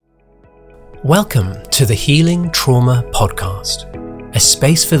Welcome to the Healing Trauma Podcast, a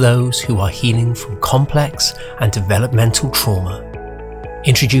space for those who are healing from complex and developmental trauma.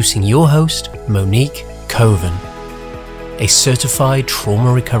 Introducing your host, Monique Coven, a certified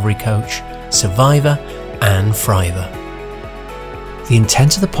trauma recovery coach, survivor, and thriver. The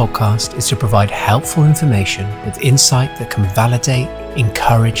intent of the podcast is to provide helpful information with insight that can validate,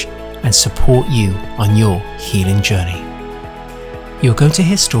 encourage, and support you on your healing journey. You're going to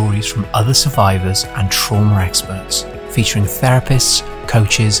hear stories from other survivors and trauma experts, featuring therapists,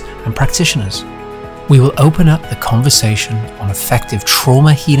 coaches, and practitioners. We will open up the conversation on effective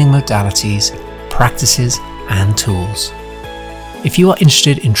trauma healing modalities, practices, and tools. If you are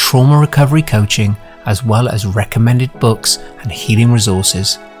interested in trauma recovery coaching, as well as recommended books and healing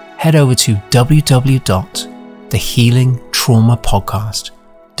resources, head over to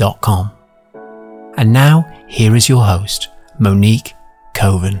www.thehealingtraumapodcast.com. And now, here is your host, Monique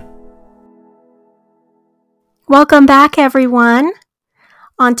Coven. Welcome back, everyone.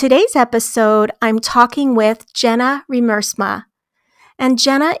 On today's episode, I'm talking with Jenna Riemersma. And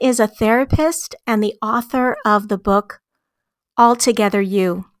Jenna is a therapist and the author of the book, Altogether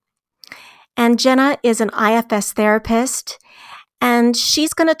You. And Jenna is an IFS therapist, and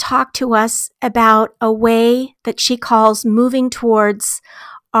she's going to talk to us about a way that she calls moving towards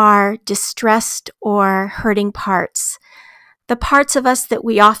our distressed or hurting parts. The parts of us that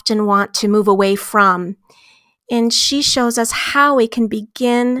we often want to move away from. And she shows us how we can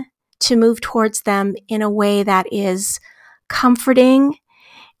begin to move towards them in a way that is comforting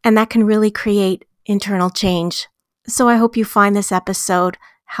and that can really create internal change. So I hope you find this episode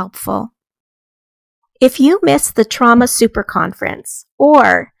helpful. If you missed the Trauma Super Conference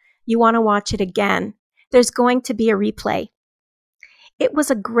or you want to watch it again, there's going to be a replay. It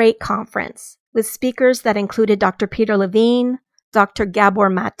was a great conference with speakers that included Dr. Peter Levine, Dr. Gabor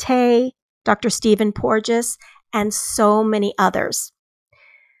Mate, Dr. Stephen Porges, and so many others.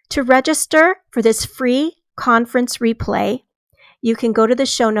 To register for this free conference replay, you can go to the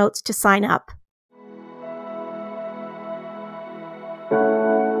show notes to sign up.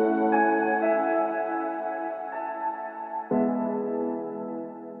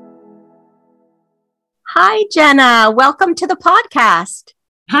 Hi, Jenna. Welcome to the podcast.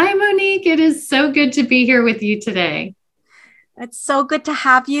 Hi, Monique. It is so good to be here with you today. It's so good to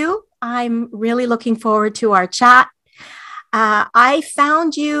have you. I'm really looking forward to our chat. I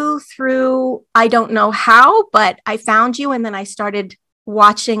found you through, I don't know how, but I found you and then I started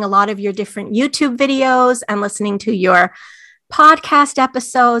watching a lot of your different YouTube videos and listening to your podcast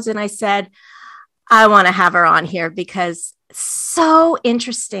episodes. And I said, I want to have her on here because so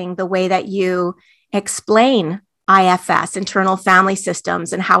interesting the way that you explain IFS, internal family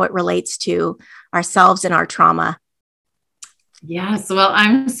systems, and how it relates to ourselves and our trauma. Yes. Well,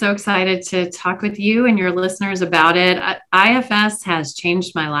 I'm so excited to talk with you and your listeners about it. IFS has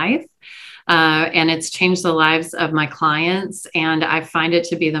changed my life, and it's changed the lives of my clients. And I find it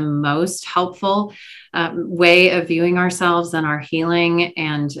to be the most helpful way of viewing ourselves and our healing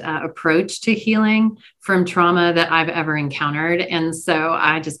and approach to healing from trauma that I've ever encountered. And so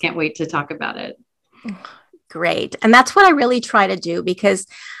I just can't wait to talk about it. Great. And that's what I really try to do, because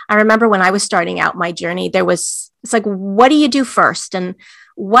I remember when I was starting out my journey, it's like, what do you do first and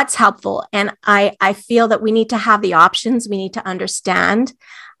what's helpful? And I feel that we need to have the options. We need to understand.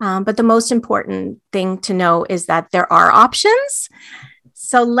 But the most important thing to know is that there are options.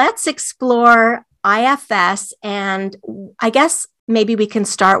 So let's explore IFS. And I guess maybe we can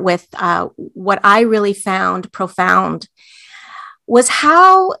start with what I really found profound was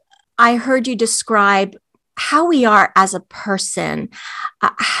how I heard you describe how we are as a person.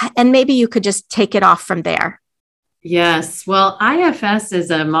 And maybe you could just take it off from there. Yes. Well, IFS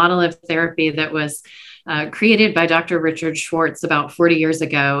is a model of therapy that was created by Dr. Richard Schwartz about 40 years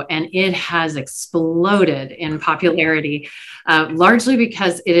ago, and it has exploded in popularity, largely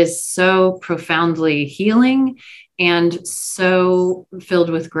because it is so profoundly healing and so filled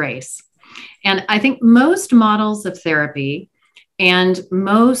with grace. And I think most models of therapy and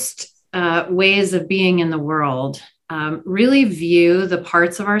most ways of being in the world really view the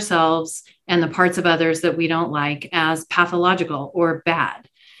parts of ourselves and the parts of others that we don't like as pathological or bad,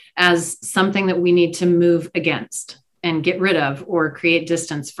 as something that we need to move against and get rid of or create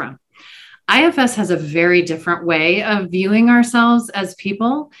distance from. IFS has a very different way of viewing ourselves as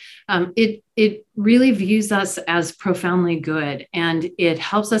people. It really views us as profoundly good, and it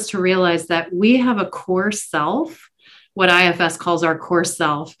helps us to realize that we have a core self, what IFS calls our core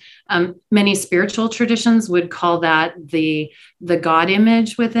self. Many spiritual traditions would call that the God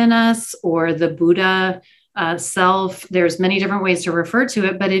image within us, or the Buddha self. There's many different ways to refer to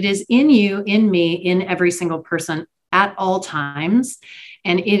it, but it is in you, in me, in every single person at all times.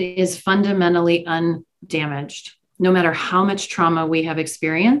 And it is fundamentally undamaged. No matter how much trauma we have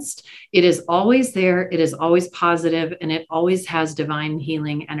experienced, it is always there. It is always positive, and it always has divine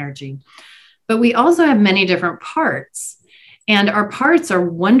healing energy. But we also have many different parts, and our parts are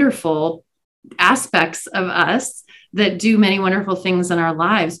wonderful aspects of us that do many wonderful things in our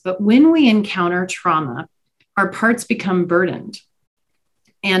lives. But when we encounter trauma, our parts become burdened,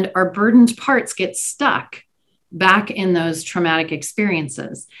 and our burdened parts get stuck back in those traumatic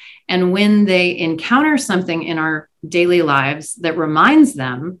experiences. And when they encounter something in our daily lives that reminds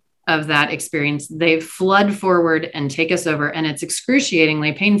them of that experience, they flood forward and take us over, and it's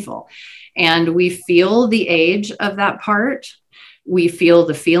excruciatingly painful. And we feel the age of that part. We feel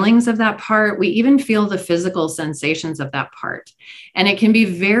the feelings of that part. We even feel the physical sensations of that part. And it can be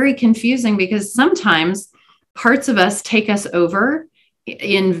very confusing because sometimes parts of us take us over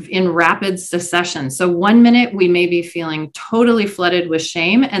in rapid succession. So 1 minute we may be feeling totally flooded with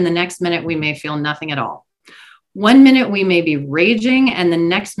shame, and the next minute we may feel nothing at all. 1 minute we may be raging, and the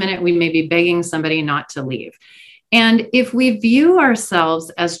next minute we may be begging somebody not to leave. And if we view ourselves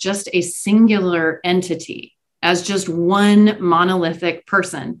as just a singular entity, as just one monolithic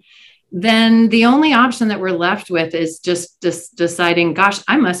person, then the only option that we're left with is just deciding, gosh,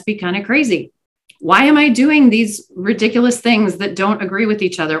 I must be kind of crazy. Why am I doing these ridiculous things that don't agree with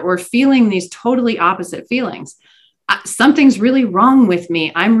each other, or feeling these totally opposite feelings? Something's really wrong with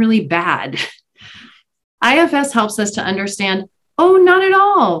me. I'm really bad. IFS helps us to understand, oh, not at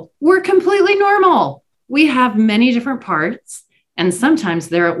all. We're completely normal. We have many different parts, and sometimes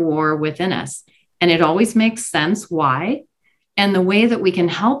they're at war within us. And it always makes sense why. And the way that we can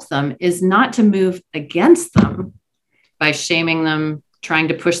help them is not to move against them by shaming them, trying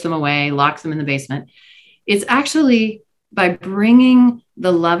to push them away, lock them in the basement. It's actually by bringing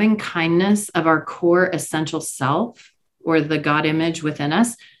the loving kindness of our core essential self, or the God image within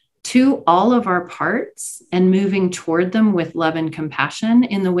us, to all of our parts, and moving toward them with love and compassion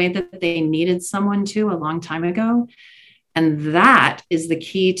in the way that they needed someone to a long time ago. And that is the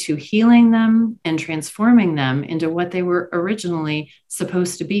key to healing them and transforming them into what they were originally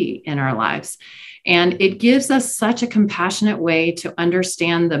supposed to be in our lives. And it gives us such a compassionate way to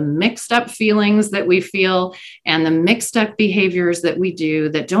understand the mixed up feelings that we feel and the mixed up behaviors that we do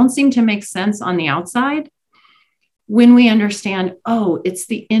that don't seem to make sense on the outside. When we understand, oh, it's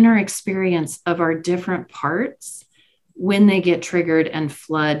the inner experience of our different parts when they get triggered and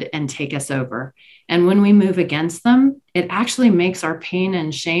flood and take us over. And when we move against them, it actually makes our pain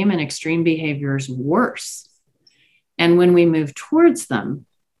and shame and extreme behaviors worse. And when we move towards them,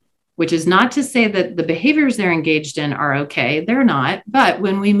 which is not to say that the behaviors they're engaged in are okay, they're not. But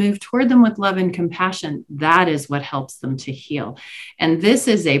when we move toward them with love and compassion, that is what helps them to heal. And this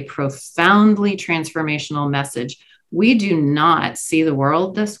is a profoundly transformational message. We do not see the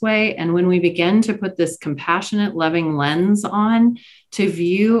world this way. And when we begin to put this compassionate, loving lens on to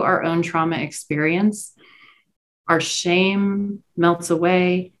view our own trauma experience, our shame melts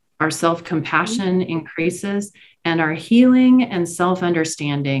away, our self-compassion increases, and our healing and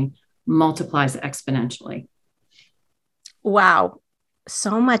self-understanding multiplies exponentially. Wow.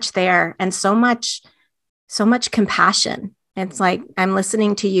 So much there, and so much compassion. It's like I'm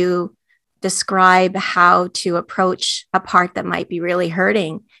listening to you describe how to approach a part that might be really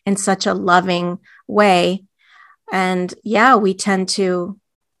hurting in such a loving way. And yeah, we tend to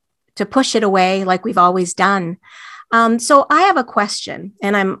push it away like we've always done. So I have a question,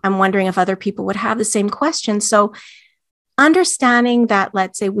 and I'm wondering if other people would have the same question. So understanding that,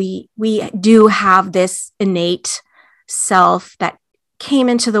 let's say we do have this innate self that came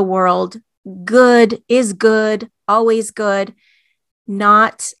into the world, good, is good, always good,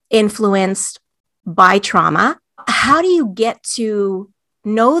 not influenced by trauma. How do you get to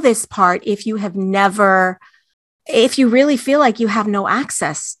know this part if you really feel like you have no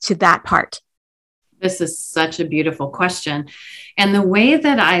access to that part? This is such a beautiful question. And the way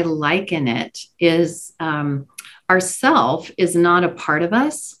that I liken it is our self is not a part of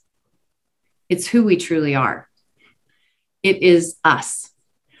us. It's who we truly are. It is us.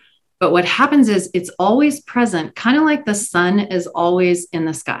 But what happens is it's always present, kind of like the sun is always in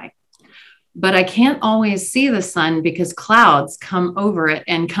the sky. But I can't always see the sun because clouds come over it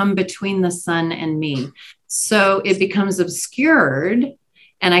and come between the sun and me. So it becomes obscured,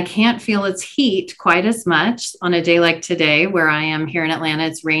 and I can't feel its heat quite as much on a day like today, where I am here in Atlanta.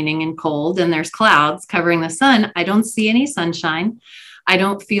 It's raining and cold and there's clouds covering the sun. I don't see any sunshine. I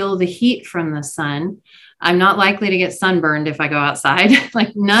don't feel the heat from the sun. I'm not likely to get sunburned if I go outside.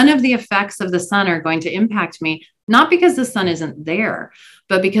 Like none of the effects of the sun are going to impact me, not because the sun isn't there,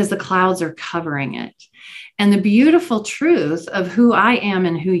 but because the clouds are covering it. And the beautiful truth of who I am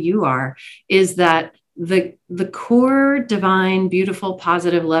and who you are is that the core, divine, beautiful,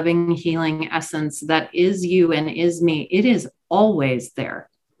 positive, loving, healing essence that is you and is me, it is always there.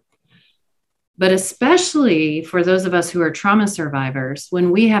 But especially for those of us who are trauma survivors,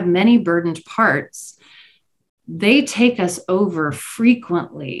 when we have many burdened parts, they take us over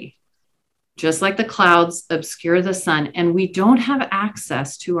frequently, just like the clouds obscure the sun, and we don't have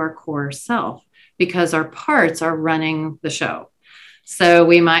access to our core self because our parts are running the show. So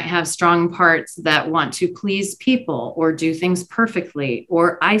we might have strong parts that want to please people or do things perfectly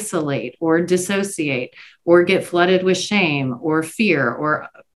or isolate or dissociate or get flooded with shame or fear or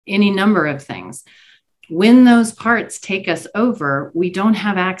any number of things. When those parts take us over, we don't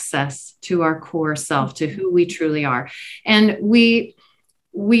have access to our core self, to who we truly are. And we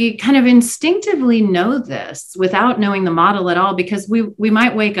kind of instinctively know this without knowing the model at all, because we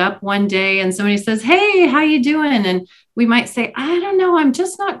might wake up one day and somebody says, "Hey, how you doing?" And we might say, "I don't know, I'm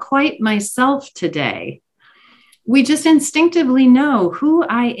just not quite myself today." We just instinctively know who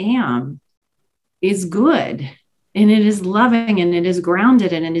I am is good, and it is loving, and it is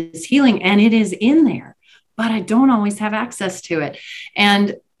grounded, and it is healing, and it is in there, but I don't always have access to it.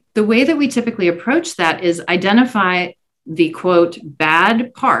 And the way that we typically approach that is identify the quote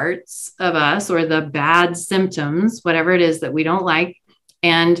bad parts of us or the bad symptoms, whatever it is that we don't like,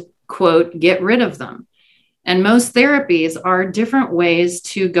 and quote get rid of them. And most therapies are different ways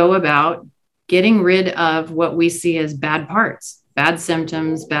to go about getting rid of what we see as bad parts, bad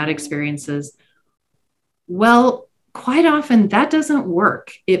symptoms, bad experiences. Well, quite often that doesn't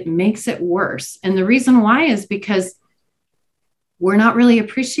work. It makes it worse. And the reason why is because we're not really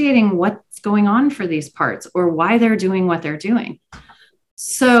appreciating what's going on for these parts or why they're doing what they're doing.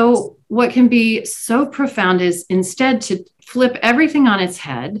 So what can be so profound is instead to flip everything on its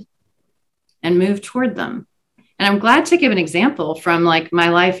head and move toward them. And I'm glad to give an example from like my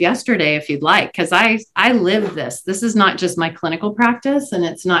life yesterday, if you'd like, because I live this. This is not just my clinical practice, and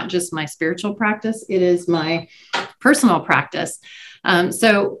it's not just my spiritual practice. It is my personal practice.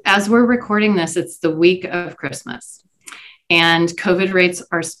 So as we're recording this, it's the week of Christmas. And COVID rates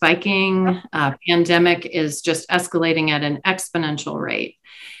are spiking. Pandemic is just escalating at an exponential rate.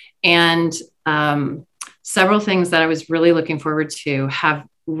 And several things that I was really looking forward to have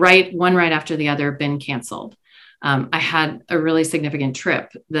one right after the other been canceled. I had a really significant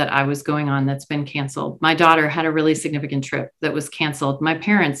trip that I was going on that's been canceled. My daughter had a really significant trip that was canceled. My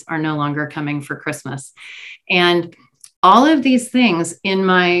parents are no longer coming for Christmas. And all of these things in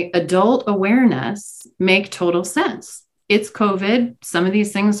my adult awareness make total sense. It's COVID. Some of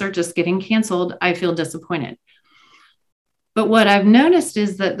these things are just getting canceled. I feel disappointed. But what I've noticed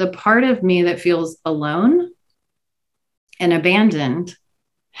is that the part of me that feels alone and abandoned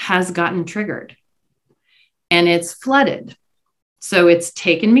has gotten triggered, and it's flooded. So it's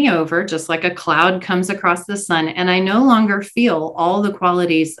taken me over, just like a cloud comes across the sun, and I no longer feel all the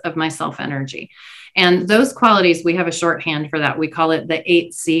qualities of my self-energy. And those qualities, we have a shorthand for that. We call it the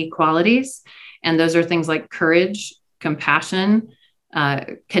 8C qualities. And those are things like courage, compassion,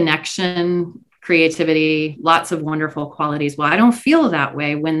 connection, creativity, lots of wonderful qualities. Well, I don't feel that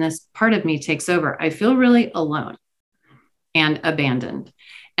way when this part of me takes over. I feel really alone and abandoned.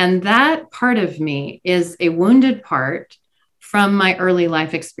 And that part of me is a wounded part from my early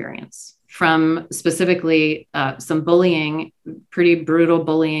life experience, from specifically some bullying, pretty brutal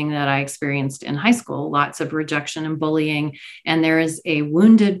bullying that I experienced in high school, lots of rejection and bullying. And there is a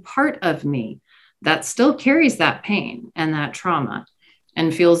wounded part of me that still carries that pain and that trauma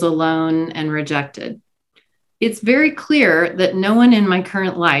and feels alone and rejected. It's very clear that no one in my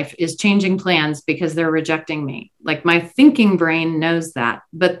current life is changing plans because they're rejecting me. Like my thinking brain knows that,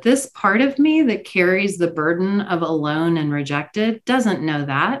 but this part of me that carries the burden of alone and rejected doesn't know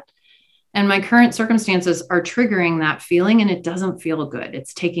that. And my current circumstances are triggering that feeling, and it doesn't feel good.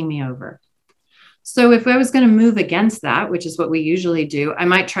 It's taking me over. So if I was going to move against that, which is what we usually do, I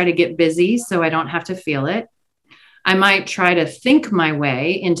might try to get busy so I don't have to feel it. I might try to think my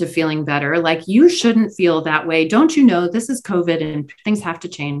way into feeling better. Like, you shouldn't feel that way. Don't you know this is COVID and things have to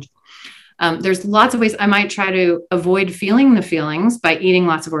change? There's lots of ways. I might try to avoid feeling the feelings by eating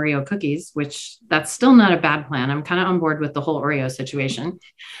lots of Oreo cookies, which that's still not a bad plan. I'm kind of on board with the whole Oreo situation.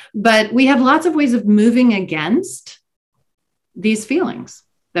 But we have lots of ways of moving against these feelings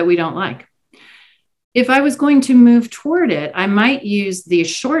that we don't like. If I was going to move toward it, I might use the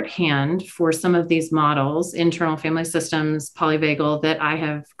shorthand for some of these models, internal family systems, polyvagal, that I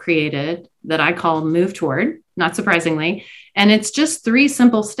have created that I call move toward, not surprisingly. And it's just 3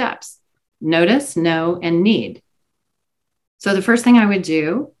 simple steps: notice, know, and need. So the first thing I would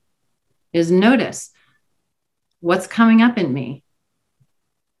do is notice what's coming up in me.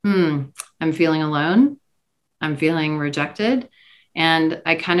 I'm feeling alone. I'm feeling rejected. And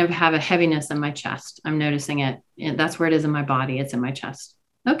I kind of have a heaviness in my chest. I'm noticing it. And that's where it is in my body. It's in my chest.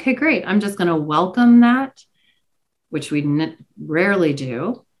 Okay, great. I'm just going to welcome that, which we rarely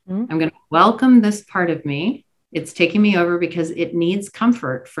do. I'm going to welcome this part of me. It's taking me over because it needs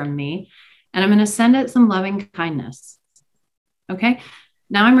comfort from me. And I'm going to send it some loving kindness. Okay.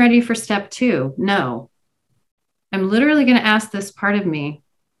 Now I'm ready for step 2. No. I'm literally going to ask this part of me,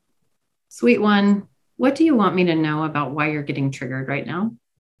 sweet one, what do you want me to know about why you're getting triggered right now?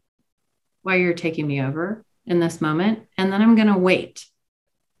 Why you're taking me over in this moment? And then I'm going to wait.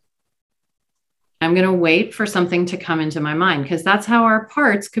 I'm going to wait for something to come into my mind, because that's how our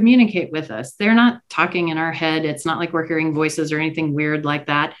parts communicate with us. They're not talking in our head. It's not like we're hearing voices or anything weird like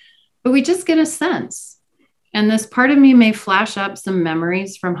that, but we just get a sense. And this part of me may flash up some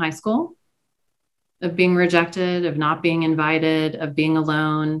memories from high school of being rejected, of not being invited, of being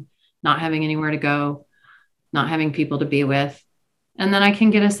alone, not having anywhere to go, not having people to be with. And then I can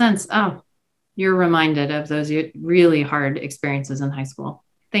get a sense, oh, you're reminded of those really hard experiences in high school.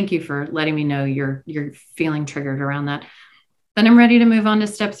 Thank you for letting me know you're feeling triggered around that. Then I'm ready to move on to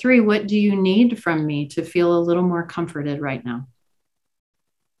step 3. What do you need from me to feel a little more comforted right now?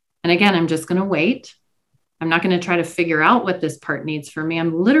 And again, I'm just going to wait. I'm not going to try to figure out what this part needs from me.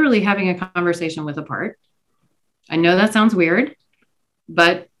 I'm literally having a conversation with a part. I know that sounds weird,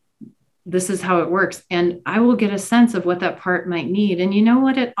 but this is how it works. And I will get a sense of what that part might need. And you know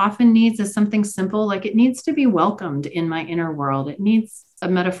what it often needs is something simple, like it needs to be welcomed in my inner world. It needs a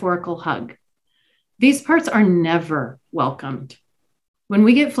metaphorical hug. These parts are never welcomed. When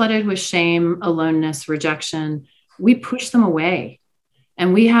we get flooded with shame, aloneness, rejection, we push them away.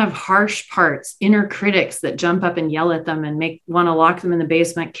 And we have harsh parts, inner critics that jump up and yell at them and want to lock them in the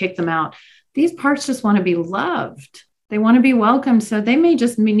basement, kick them out. These parts just want to be loved. They want to be welcomed. So they may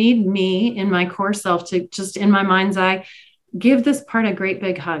just need me in my core self to just, in my mind's eye, give this part a great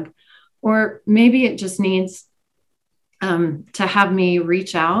big hug. Or maybe it just needs to have me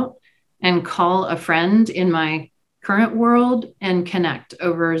reach out and call a friend in my current world and connect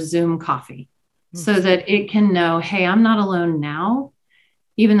over Zoom coffee, so that it can know, hey, I'm not alone now,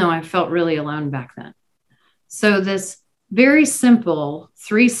 even though I felt really alone back then. So this very simple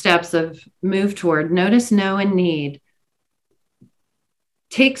 3 steps of move toward, notice, know, and need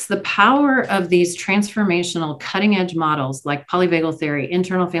takes the power of these transformational cutting edge models like polyvagal theory,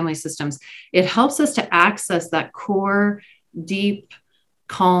 internal family systems. It helps us to access that core, deep,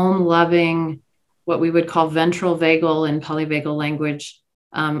 calm, loving, what we would call ventral vagal in polyvagal language,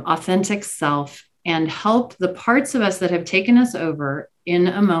 authentic self, and help the parts of us that have taken us over in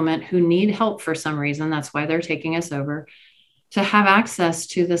a moment, who need help for some reason, that's why they're taking us over, to have access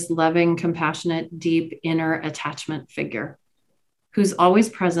to this loving, compassionate, deep inner attachment figure who's always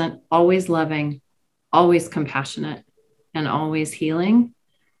present, always loving, always compassionate, and always healing.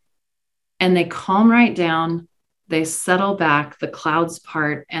 And they calm right down, they settle back, the clouds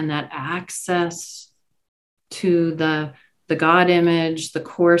part, and that access to the God image, the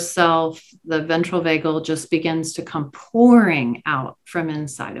core self, the ventral vagal just begins to come pouring out from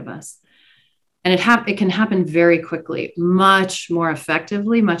inside of us. And it can happen very quickly, much more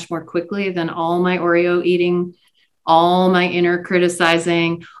effectively, much more quickly than all my Oreo eating, all my inner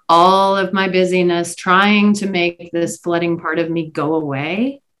criticizing, all of my busyness, trying to make this flooding part of me go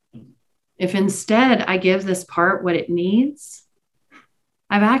away. If instead I give this part what it needs,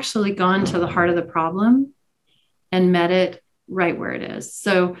 I've actually gone to the heart of the problem and met it right where it is.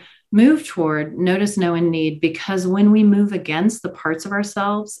 So move toward, notice, know, and need, because when we move against the parts of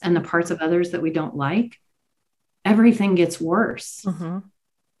ourselves and the parts of others that we don't like, everything gets worse,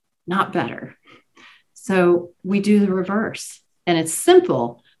 not better. So we do the reverse, and it's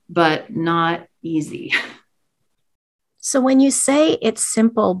simple, but not easy. So when you say it's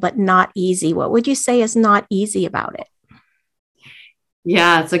simple, but not easy, what would you say is not easy about it?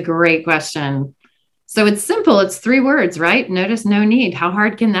 Yeah, it's a great question. So it's simple. It's 3 words, right? Notice, no need. How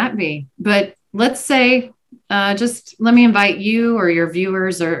hard can that be? But let's say, just let me invite you or your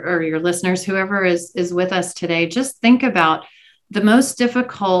viewers or your listeners, whoever is with us today, just think about the most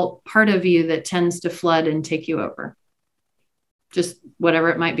difficult part of you that tends to flood and take you over. Just whatever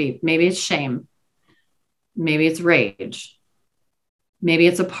it might be. Maybe it's shame. Maybe it's rage. Maybe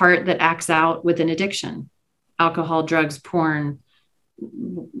it's a part that acts out with an addiction, alcohol, drugs, porn,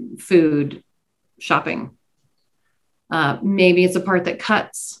 food, shopping. Maybe it's a part that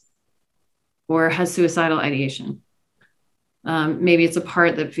cuts or has suicidal ideation. Maybe it's a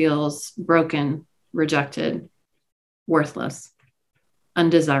part that feels broken, rejected, worthless,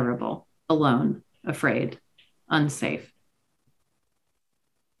 undesirable, alone, afraid, unsafe.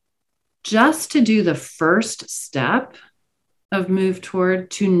 Just to do the first step of move toward,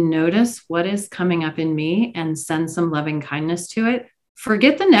 to notice what is coming up in me and send some loving kindness to it.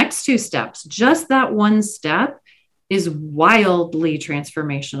 Forget the next two steps. Just that one step is wildly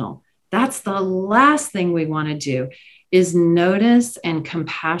transformational. That's the last thing we want to do, is notice and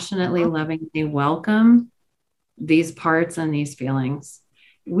compassionately, lovingly welcome these parts and these feelings.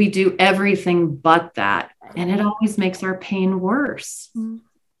 We do everything but that, and it always makes our pain worse.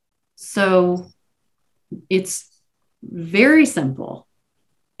 So it's very simple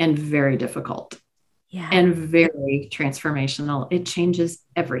and very difficult, and very transformational. It changes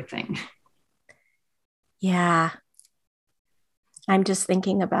everything. Yeah. I'm just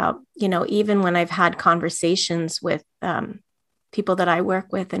thinking about, even when I've had conversations with people that I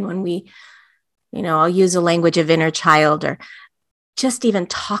work with, and when we, I'll use a language of inner child, or just even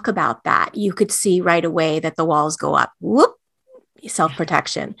talk about that, you could see right away that the walls go up. Whoop,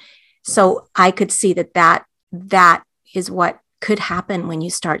 self-protection. So I could see that is what could happen when you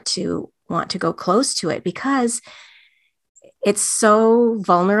start to want to go close to it, because it's so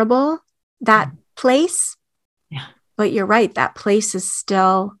vulnerable, that place. Yeah. But you're right, that place is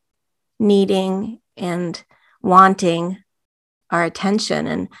still needing and wanting our attention.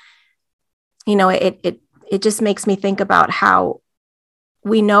 And, it just makes me think about how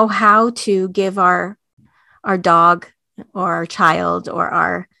we know how to give our dog or our child or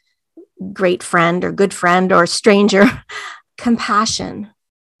our great friend or good friend or stranger compassion,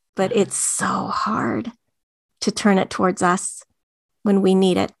 but it's so hard to turn it towards us when we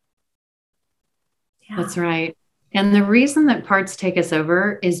need it. Yeah. That's right. And the reason that parts take us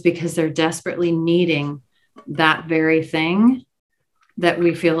over is because they're desperately needing that very thing that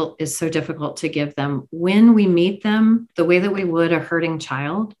we feel is so difficult to give them. When we meet them the way that we would a hurting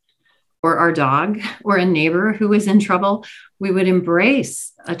child or our dog or a neighbor who is in trouble, we would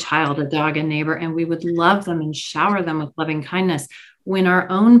embrace a child, a dog, a neighbor, and we would love them and shower them with loving kindness. When our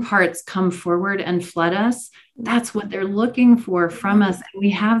own parts come forward and flood us, that's what they're looking for from us. And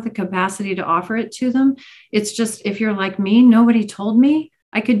we have the capacity to offer it to them. It's just, if you're like me, nobody told me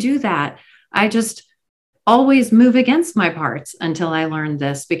I could do that. I just always move against my parts until I learned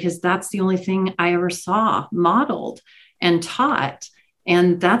this, because that's the only thing I ever saw modeled and taught.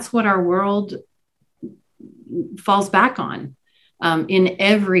 And that's what our world falls back on in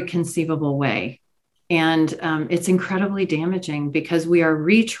every conceivable way. And it's incredibly damaging, because we are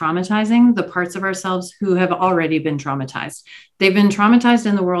re-traumatizing the parts of ourselves who have already been traumatized. They've been traumatized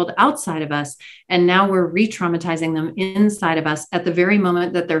in the world outside of us, and now we're re-traumatizing them inside of us at the very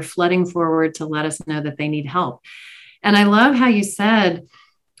moment that they're flooding forward to let us know that they need help. And I love how you said,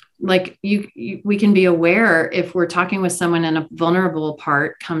 like, we can be aware if we're talking with someone and a vulnerable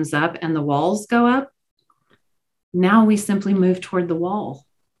part comes up and the walls go up. Now we simply move toward the wall.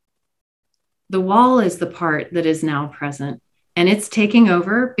 The wall is the part that is now present, and it's taking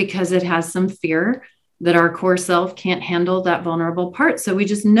over because it has some fear that our core self can't handle that vulnerable part. So we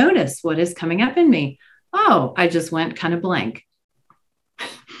just notice what is coming up in me. Oh, I just went kind of blank.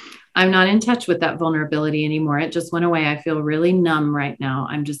 I'm not in touch with that vulnerability anymore. It just went away. I feel really numb right now.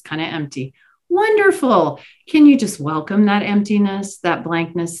 I'm just kind of empty. Wonderful. Can you just welcome that emptiness, that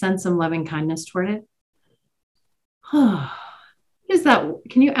blankness, send some loving kindness toward it? Can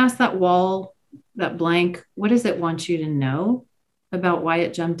you ask that wall, that blank, what does it want you to know about why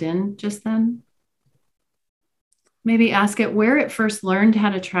it jumped in just then? Maybe ask it where it first learned how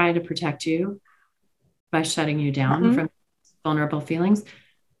to try to protect you by shutting you down from vulnerable feelings.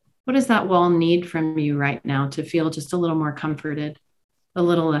 What does that wall need from you right now to feel just a little more comforted, a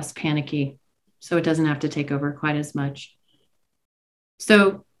little less panicky, so it doesn't have to take over quite as much?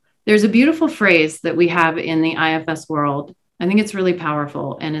 So there's a beautiful phrase that we have in the IFS world. I think it's really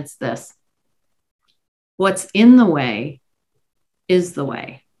powerful, and it's this: what's in the way is the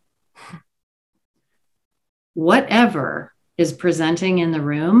way. Whatever is presenting in the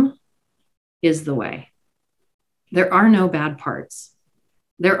room is the way. There are no bad parts.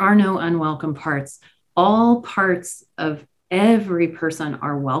 There are no unwelcome parts. All parts of every person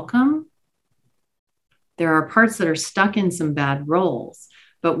are welcome. There are parts that are stuck in some bad roles,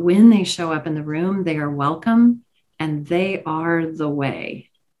 but when they show up in the room, they are welcome, and they are the way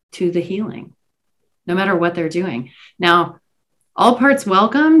to the healing, no matter what they're doing. Now, All parts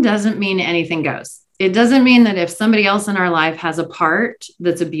welcome doesn't mean anything goes. It doesn't mean that if somebody else in our life has a part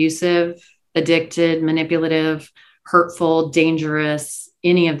that's abusive, addicted, manipulative, hurtful, dangerous,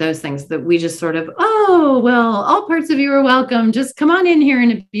 any of those things, that we just sort of, oh, well, all parts of you are welcome. Just come on in here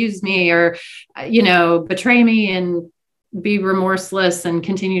and abuse me, or, betray me and be remorseless and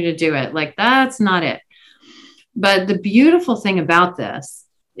continue to do it. Like, that's not it. But the beautiful thing about this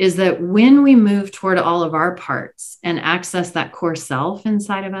is that when we move toward all of our parts and access that core self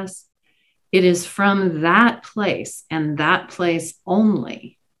inside of us, it is from that place and that place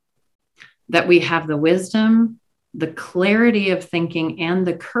only that we have the wisdom, the clarity of thinking, and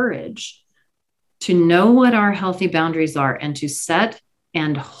the courage to know what our healthy boundaries are and to set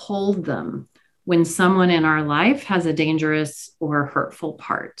and hold them when someone in our life has a dangerous or hurtful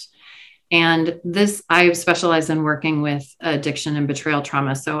part. And this, I specialize in working with addiction and betrayal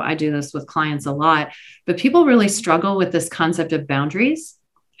trauma. So I do this with clients a lot, but people really struggle with this concept of boundaries.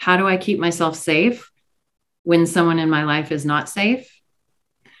 How do I keep myself safe when someone in my life is not safe?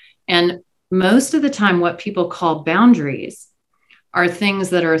 And most of the time, what people call boundaries are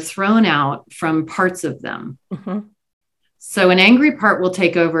things that are thrown out from parts of them. Mm-hmm. So an angry part will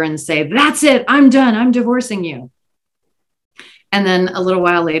take over and say, that's it, I'm done, I'm divorcing you. And then a little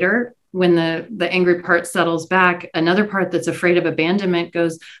while later, when the angry part settles back, another part that's afraid of abandonment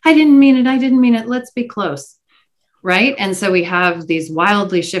goes, I didn't mean it, let's be close. Right? And so we have these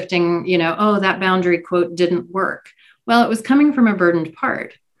wildly shifting, that boundary quote didn't work. Well, it was coming from a burdened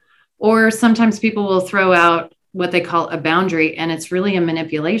part. Or sometimes people will throw out what they call a boundary, and it's really a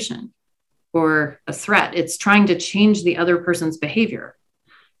manipulation or a threat. It's trying to change the other person's behavior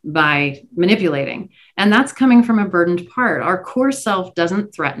by manipulating. And that's coming from a burdened part. Our core self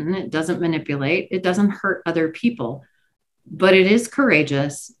doesn't threaten, it doesn't manipulate, it doesn't hurt other people, but it is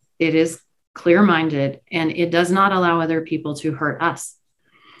courageous, it is clear-minded, and it does not allow other people to hurt us.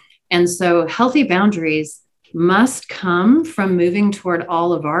 And so healthy boundaries must come from moving toward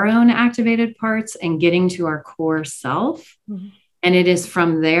all of our own activated parts and getting to our core self. Mm-hmm. And it is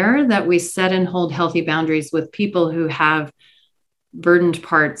from there that we set and hold healthy boundaries with people who have burdened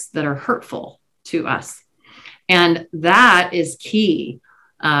parts that are hurtful to us. And that is key.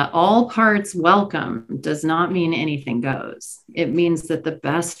 All parts welcome does not mean anything goes. It means that the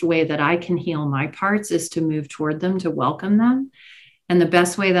best way that I can heal my parts is to move toward them, to welcome them. And the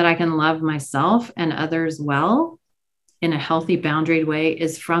best way that I can love myself and others well in a healthy, boundaried way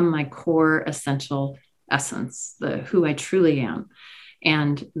is from my core essential essence, the who I truly am.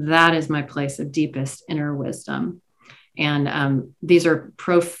 And that is my place of deepest inner wisdom. And these are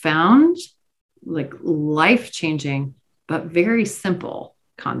profound, like life-changing, but very simple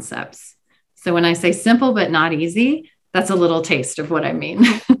concepts. So when I say simple but not easy, that's a little taste of what I mean.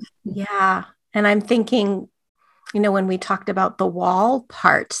 Yeah. And I'm thinking, when we talked about the wall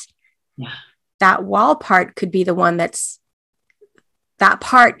part, that wall part could be the one that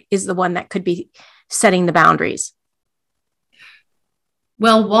part is the one that could be setting the boundaries.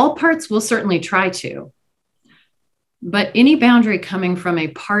 Well, wall parts will certainly try to, but any boundary coming from a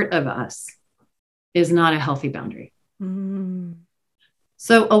part of us is not a healthy boundary. Mm.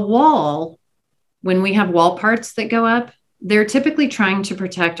 So a wall, when we have wall parts that go up, they're typically trying to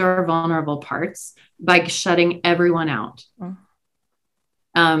protect our vulnerable parts by shutting everyone out.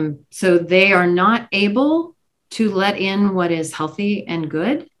 So they are not able to let in what is healthy and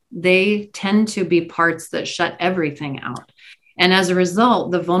good. They tend to be parts that shut everything out. And as a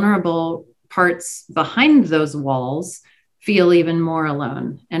result, the vulnerable parts behind those walls feel even more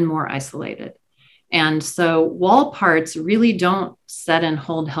alone and more isolated. And so wall parts really don't set and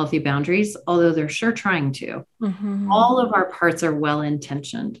hold healthy boundaries, although they're sure trying to. Mm-hmm. All of our parts are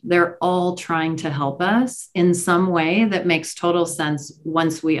well-intentioned. They're all trying to help us in some way that makes total sense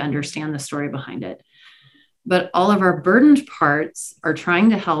once we understand the story behind it. But all of our burdened parts are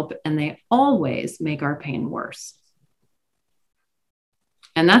trying to help, and they always make our pain worse.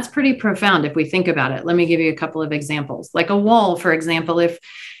 And that's pretty profound if we think about it. Let me give you a couple of examples. Like a wall, for example, if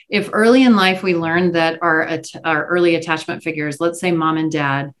early in life we learned that our early attachment figures, let's say mom and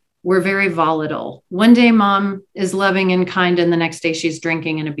dad, were very volatile. One day mom is loving and kind, and the next day she's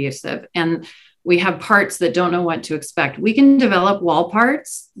drinking and abusive. And we have parts that don't know what to expect. We can develop wall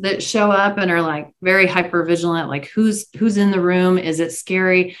parts that show up and are like very hypervigilant, like who's in the room? Is it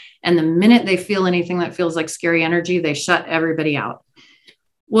scary? And the minute they feel anything that feels like scary energy, they shut everybody out.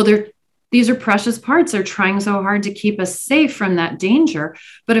 Well, these are precious parts. They're trying so hard to keep us safe from that danger.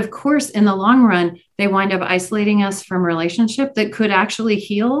 But of course, in the long run, they wind up isolating us from relationship that could actually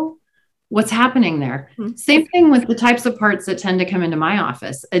heal What's happening there? Mm-hmm. Same thing with the types of parts that tend to come into my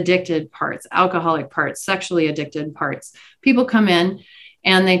office: addicted parts, alcoholic parts, sexually addicted parts. People come in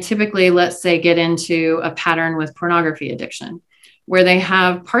and they typically, let's say, get into a pattern with pornography addiction, where they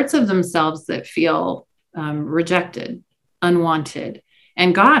have parts of themselves that feel rejected, unwanted.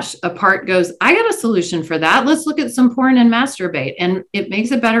 And gosh, a part goes, I got a solution for that. Let's look at some porn and masturbate. And it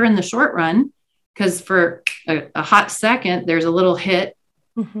makes it better in the short run, because for a hot second, there's a little hit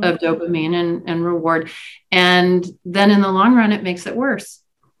of dopamine and reward. And then in the long run, it makes it worse,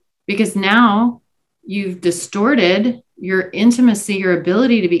 because now you've distorted your intimacy, your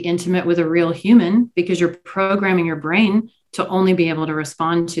ability to be intimate with a real human, because you're programming your brain to only be able to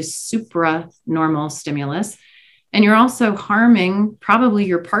respond to supra-normal stimulus. And you're also harming probably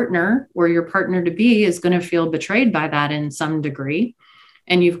your partner, or your partner to be is going to feel betrayed by that in some degree.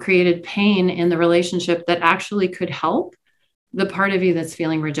 And you've created pain in the relationship that actually could help the part of you that's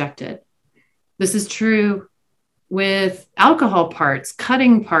feeling rejected. This is true with alcohol parts,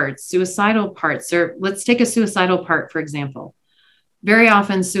 cutting parts, suicidal parts, or let's take a suicidal part, for example. Very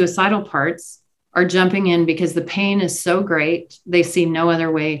often suicidal parts are jumping in because the pain is so great, they see no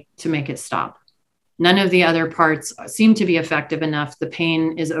other way to make it stop. None of the other parts seem to be effective enough. The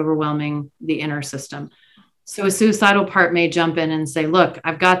pain is overwhelming the inner system. So a suicidal part may jump in and say, look,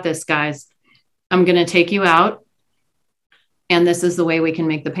 I've got this, guys. I'm going to take you out. And this is the way we can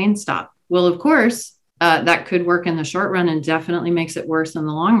make the pain stop. Well, of course, that could work in the short run and definitely makes it worse in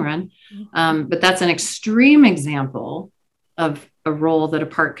the long run. But that's an extreme example of a role that a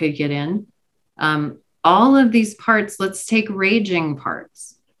part could get in. All of these parts, let's take raging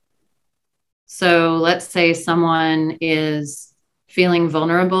parts. So let's say someone is feeling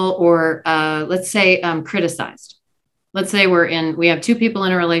vulnerable, or let's say criticized. Let's say we have two people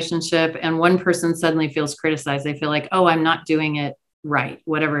in a relationship and one person suddenly feels criticized. They feel like, oh, I'm not doing it right,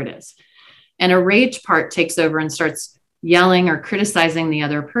 whatever it is. And a rage part takes over and starts yelling or criticizing the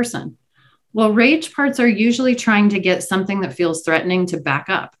other person. Well, rage parts are usually trying to get something that feels threatening to back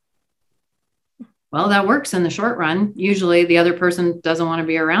up. Well, that works in the short run. Usually the other person doesn't want to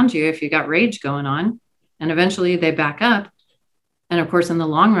be around you if you got rage going on, and eventually they back up. And of course, in the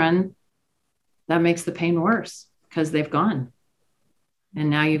long run, that makes the pain worse, because they've gone. And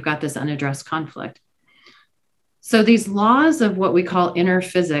now you've got this unaddressed conflict. So these laws of what we call inner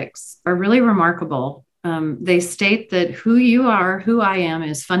physics are really remarkable. They state that who you are, who I am,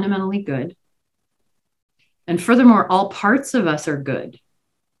 is fundamentally good. And furthermore, all parts of us are good,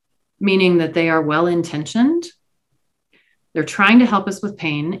 meaning that they are well-intentioned. They're trying to help us with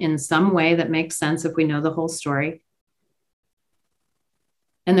pain in some way that makes sense if we know the whole story.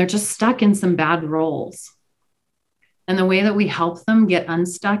 And they're just stuck in some bad roles. And the way that we help them get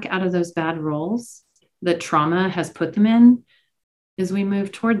unstuck out of those bad roles that trauma has put them in is we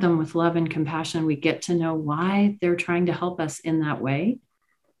move toward them with love and compassion. We get to know why they're trying to help us in that way.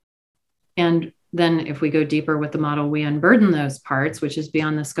 And then if we go deeper with the model, we unburden those parts, which is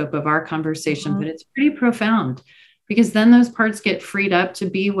beyond the scope of our conversation, but it's pretty profound, because then those parts get freed up to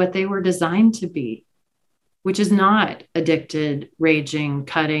be what they were designed to be, which is not addicted, raging,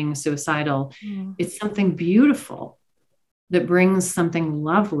 cutting, suicidal. It's something beautiful that brings something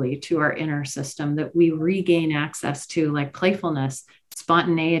lovely to our inner system that we regain access to, like playfulness,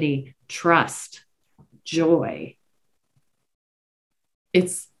 spontaneity, trust, joy.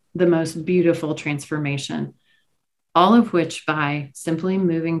 It's the most beautiful transformation, all of which by simply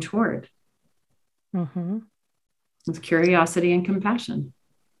moving toward with curiosity and compassion.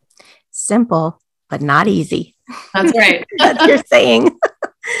 Simple, but not easy. That's right. That's you're saying.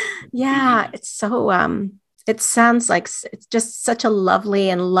 Yeah, it's so, it sounds like it's just such a lovely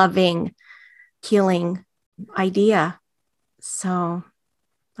and loving, healing idea. So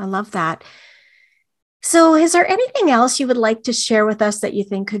I love that. So is there anything else you would like to share with us that you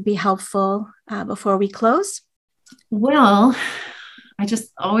think could be helpful before we close? Well, I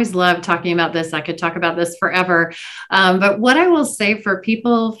just always love talking about this. I could talk about this forever. But what I will say for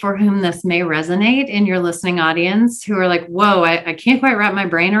people for whom this may resonate in your listening audience, who are like, whoa, I can't quite wrap my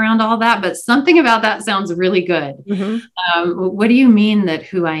brain around all that, but something about that sounds really good. What do you mean that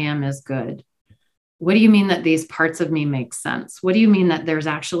who I am is good? What do you mean that these parts of me make sense? What do you mean that there's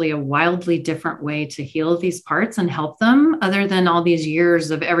actually a wildly different way to heal these parts and help them, other than all these years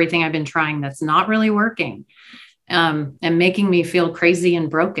of everything I've been trying that's not really working? And making me feel crazy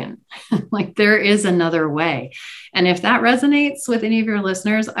and broken. Like there is another way. And if that resonates with any of your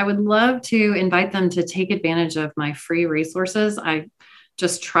listeners, I would love to invite them to take advantage of my free resources. I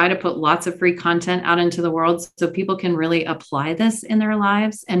just try to put lots of free content out into the world so people can really apply this in their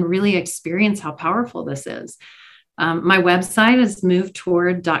lives and really experience how powerful this is. My website is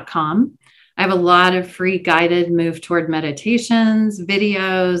movetoward.com. I have a lot of free guided move toward meditations,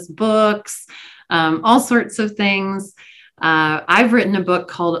 videos, books, all sorts of things. I've written a book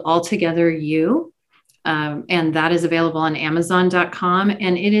called Altogether You, and that is available on Amazon.com.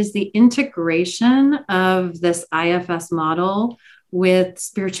 And it is the integration of this IFS model with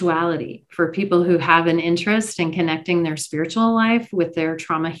spirituality for people who have an interest in connecting their spiritual life with their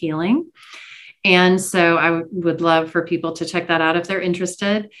trauma healing. And so I would love for people to check that out if they're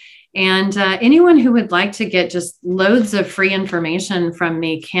interested. And anyone who would like to get just loads of free information from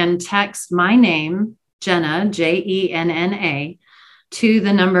me can text my name, Jenna, Jenna, to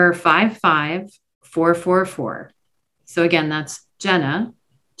the number 55444. So again, that's Jenna,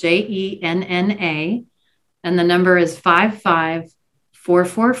 Jenna, and the number is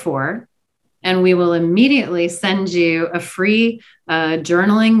 55444. And we will immediately send you a free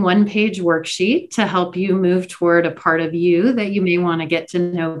journaling one-page worksheet to help you move toward a part of you that you may want to get to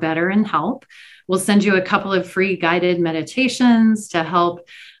know better and help. We'll send you a couple of free guided meditations to help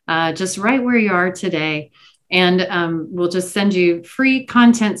just right where you are today. And we'll just send you free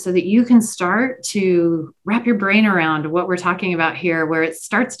content so that you can start to wrap your brain around what we're talking about here, where it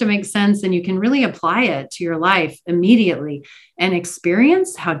starts to make sense and you can really apply it to your life immediately and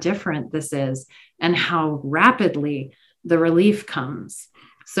experience how different this is and how rapidly the relief comes.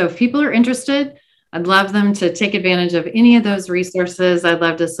 So if people are interested, I'd love them to take advantage of any of those resources. I'd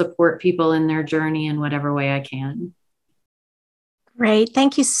love to support people in their journey in whatever way I can. Great.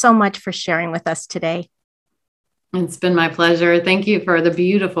 Thank you so much for sharing with us today. It's been my pleasure. Thank you for the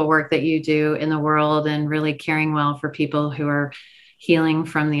beautiful work that you do in the world and really caring well for people who are healing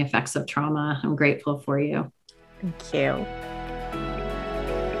from the effects of trauma. I'm grateful for you. Thank you.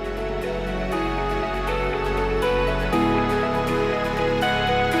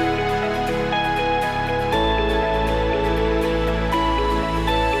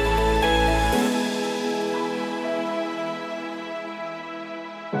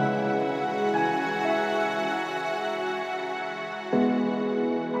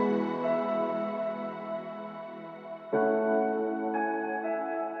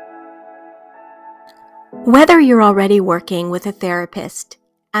 Whether you're already working with a therapist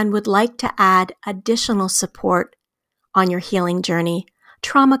and would like to add additional support on your healing journey,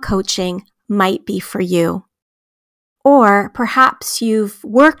 trauma coaching might be for you. Or perhaps you've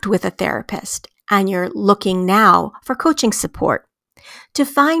worked with a therapist and you're looking now for coaching support. To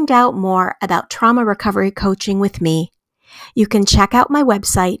find out more about trauma recovery coaching with me, you can check out my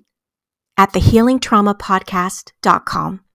website at thehealingtraumapodcast.com.